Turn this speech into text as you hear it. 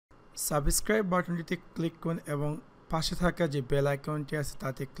Subscribe বাটনটিতে click করুন এবং পাশে থাকা যে বেল আইকনটি আছে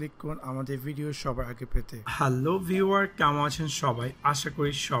তাতে ক্লিক করুন আমাদের ভিডিও সবার আগে পেতে। হ্যালো ভিউয়ার, কেমন আছেন সবাই? আশা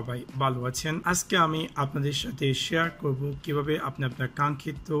করি সবাই ভালো আছেন। আজকে আমি আপনাদের সাথে শেয়ার করব কিভাবে আপনি আপনার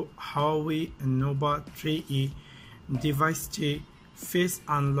কাঙ্ক্ষিত Huawei Nova 3E ডিভাইসটি ফেস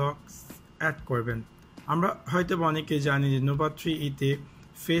আনলক অ্যাড করবেন। আমরা হয়তো অনেকে জানি যে Nova 3E তে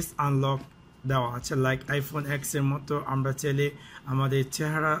ফেস আনলক দেওয়া আছে, লাইক আইফোন এক্স এর মতো আমরা চাইলে আমাদের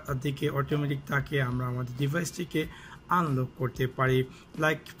চেহারা দিকে অটোমেটিক তাকিয়ে আমরা আমাদের ডিভাইসটিকে আনলক করতে পারি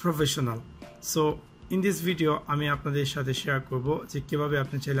like professional. So in this video আমি আপনাদের সাথে শেয়ার করব যে কীভাবে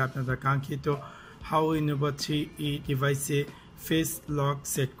আপনি চাইলে আপনাদের কাঙ্ক্ষিত Huawei Nova 3E ডিভাইসে ফেস লক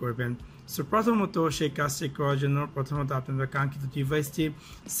সেট করবেন। সো প্রথমত সেই কাজটি করার জন্য আপনাদের কাঙ্ক্ষিত ডিভাইসটি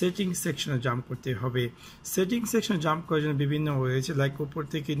সেটিং সেকশনে জাম্প করতে হবে। সেটিং সেকশনে জাম্প করার জন্য বিভিন্ন রয়েছে, লাইক উপর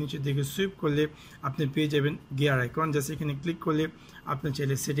থেকে নিচের দিকে সুইপ করলে আপনি পেয়ে যাবেন গিয়ার আইকন। জাস্ট এখানে ক্লিক করলে আপনি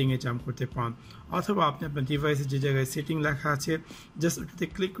চাইলে সেটিংয়ে জাম্প করতে পারেন, অথবা আপনি আপনার ডিভাইসে যে জায়গায় সেটিং লেখা আছে জাস্ট ওটাতে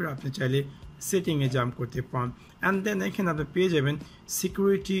ক্লিক করে আপনি চাইলে সেটিংয়ে জাম্প করতে পারেন। অ্যান্ড দেন এখানে আপনি পেয়ে যাবেন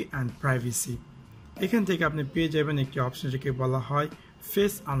সিকিউরিটি অ্যান্ড প্রাইভেসি। এখান থেকে আপনি পেয়ে যাবেন একটি অপশন যেটাকে বলা হয়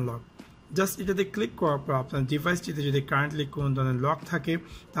ফেস আনলক। জাস্ট এটাতে ক্লিক করার পর আপনার ডিভাইসটিতে যদি কারেন্টলি কোনো ধরনের লক থাকে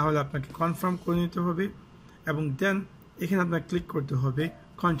তাহলে আপনাকে কনফার্ম করে নিতে হবে এবং দেন এখানে আপনাকে ক্লিক করতে হবে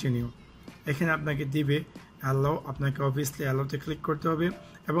কন্টিনিউ। এখানে আপনাকে দিবে অ্যালাউ, আপনাকে অবভিয়াসলি অ্যালাউতে ক্লিক করতে হবে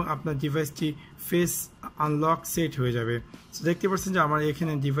এবং আপনার ডিভাইসটি ফেস আনলক সেট হয়ে যাবে। সো দেখতে পাচ্ছেন যে আমার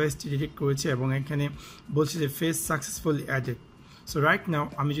এখানে ডিভাইসটি ডিটেক্ট করেছে এবং এখানে বলছে যে face successfully added. So right now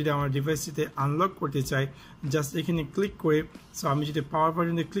আমি যদি আমার ডিভাইসটিতে আনলক করতে চাই জাস্ট এখানে ক্লিক করে, সো আমি যদি পাওয়ার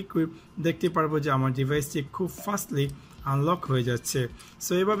বাটনে ক্লিক করি দেখতে পারবো যে আমার ডিভাইসটি খুব ফাস্টলি আনলক হয়ে যাচ্ছে।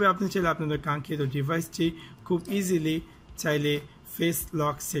 সো এভাবে আপনি চাইলে আপনাদের কাঙ্ক্ষিত ডিভাইসটি খুব ইজিলি চাইলে ফেস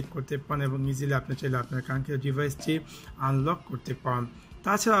লক সেট করতে পারেন এবং ইজিলি আপনি চাইলে আপনার কাঙ্ক্ষিত ডিভাইসটি আনলক করতে পারেন।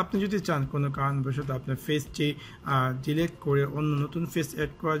 তাছাড়া আপনি যদি চান কোনো কারণবশত আপনার ফেসটি ডিলিট করে অন্য নতুন ফেস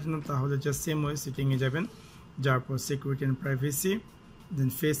অ্যাড করার জন্য তাহলে জাস্ট সেম ওয়ে সেটিংয়ে যাবেন, যার পর security and privacy, then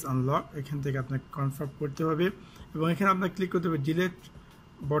face unlock. এখান থেকে আপনাকে কনফার্ম করতে হবে এবং এখানে আপনাকে ক্লিক করতে হবে ডিলিট।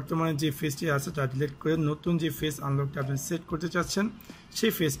 বর্তমানে যে ফেসটি আছে তা ডিলিট করে নতুন যে ফেস আনলকটা আপনি সেট করতে চাচ্ছেন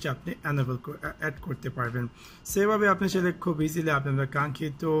সেই ফেসটি আপনি অ্যাড করতে পারবেন। সেভাবে আপনি চাইলে খুব ইজিলি আপনাদের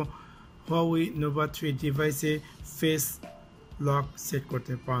কাঙ্ক্ষিত Huawei Nova 3 ডিভাইসে ফেস লক সেট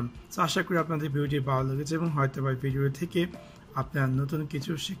করতে পারেন। সো আশা করি আপনাদের ভিডিওটি ভালো লেগেছে এবং হয়তো বা ভিডিও থেকে আপনারা নতুন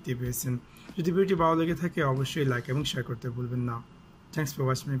কিছু শিখতে পেরেছেন। যদি ভিডিওটি ভালো লেগে থাকে অবশ্যই লাইক এবং শেয়ার করতে ভুলবেন না। Thanks for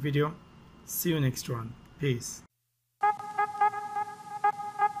watching my video. C you next one. Piece.